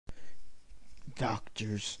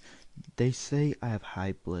Doctors, they say I have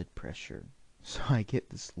high blood pressure, so I get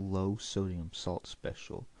this low sodium salt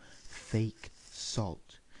special. Fake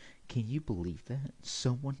salt. Can you believe that?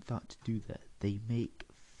 Someone thought to do that. They make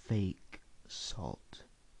fake salt.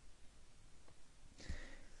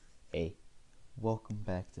 Hey, welcome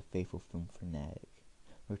back to Faithful Film Fanatic,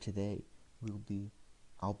 where today we'll be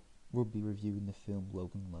I'll we'll be reviewing the film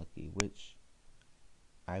Logan Lucky, which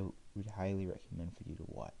I would highly recommend for you to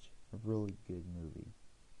watch. A really good movie.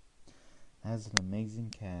 It has an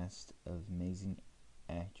amazing cast of amazing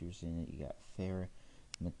actors in it. You got Farrah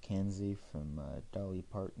McKenzie from Dolly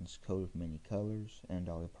Parton's Coat of Many Colors and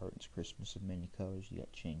Dolly Parton's Christmas of Many Colors. You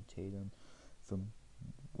got Channing Tatum from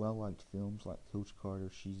well-liked films like Coach Carter,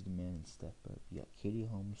 She's the Man, and Step Up. You got Katie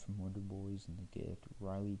Holmes from Wonder Boys and The Gift,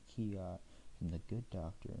 Riley Keough from The Good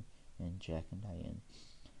Doctor, and Jack and Diane.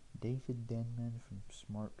 David Denman from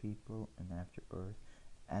Smart People and After Earth,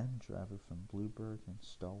 Adam Driver from Bluebird and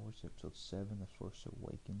Star Wars Episode 7, The Force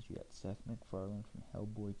Awakens. You got Seth MacFarlane from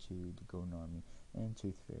Hellboy 2, The Golden Army, and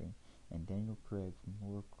Tooth Fairy, and Daniel Craig from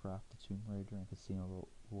Lara Croft, The Tomb Raider, and Casino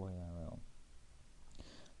Royale.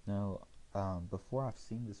 Now, before I've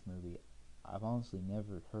seen this movie, I've honestly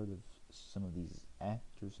never heard of some of these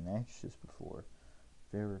actors and actresses before.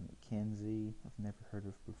 Farrah McKenzie, I've never heard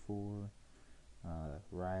of before.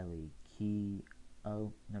 Riley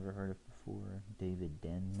Keough, never heard of before. David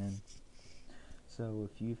Denman. So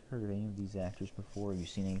if you've heard of any of these actors before, or you've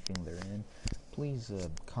seen anything they're in, please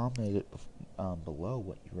comment it below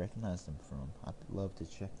what you recognize them from. I'd love to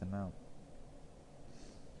check them out.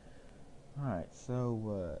 Alright,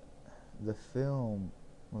 so the film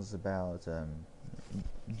was about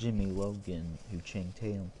Jimmy Logan, who Channing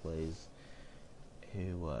Tatum plays,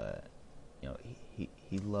 who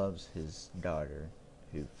he loves his daughter,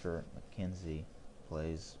 who Farrah McKenzie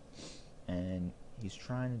plays, and he's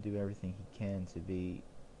trying to do everything he can to be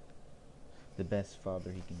the best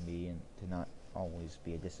father he can be and to not always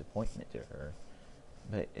be a disappointment to her.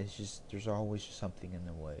 But it's just, there's always something in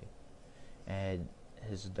the way. And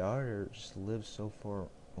his daughter just lives so far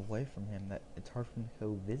away from him that it's hard for him to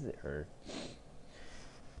go visit her.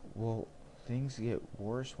 Well, things get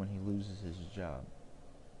worse when he loses his job.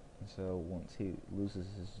 And so once he loses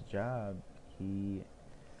his job, he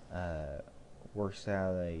works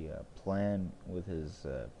out a plan with his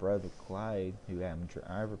brother Clyde, who Adam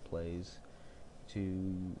Driver plays,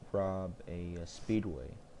 to rob a speedway.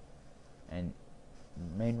 And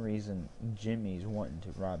the main reason Jimmy's wanting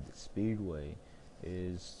to rob the speedway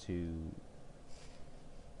is to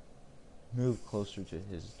move closer to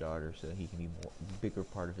his daughter so he can be a bigger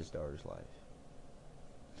part of his daughter's life.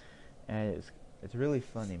 And it's a really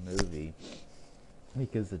funny movie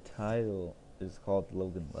because the title is called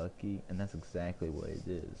Logan Lucky, and that's exactly what it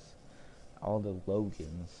is. All the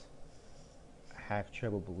Logans have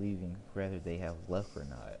trouble believing whether they have luck or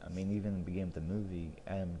not. I mean, even in the beginning of the movie,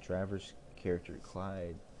 Adam Driver's character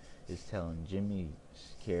Clyde is telling Channing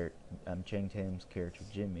Tatum's character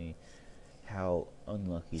Jimmy how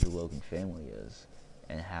unlucky the Logan family is,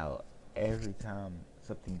 and how every time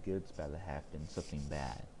something good's about to happen, something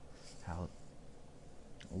bad, how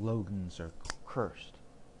Logans are cursed.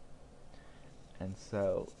 And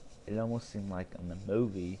so it almost seemed like in the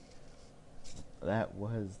movie that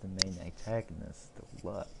was the main antagonist, the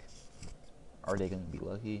luck. Are they going to be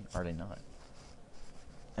lucky? Are they not?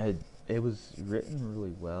 It was written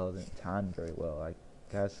really well and timed very well. I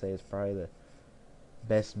gotta say, it's probably the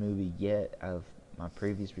best movie yet out of my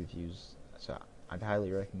previous reviews, so I'd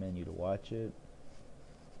highly recommend you to watch it.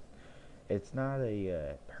 It's not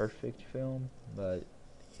a perfect film, but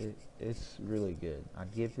it's really good.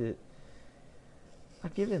 I'd give it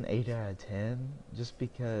an 8 out of 10, just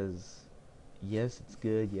because yes, it's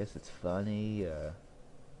good, yes, it's funny,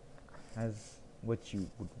 has what you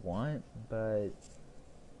would want, but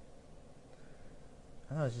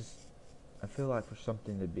I don't know, I feel like for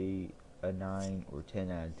something to be a 9 or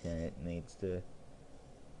 10 out of 10, it needs to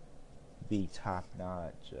be top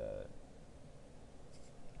notch,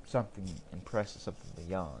 something impressive, something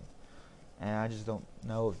beyond. And I just don't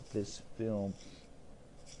know if this film,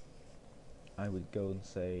 I would go and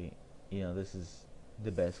say, this is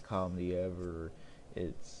the best comedy ever, or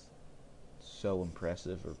it's so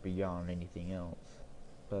impressive or beyond anything else.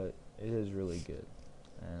 But it is really good,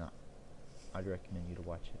 and I'd recommend you to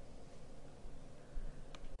watch it.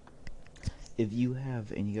 If you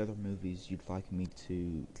have any other movies you'd like me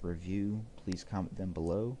to review, please comment them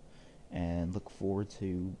below, and look forward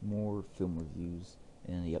to more film reviews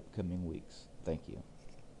in the upcoming weeks. Thank you.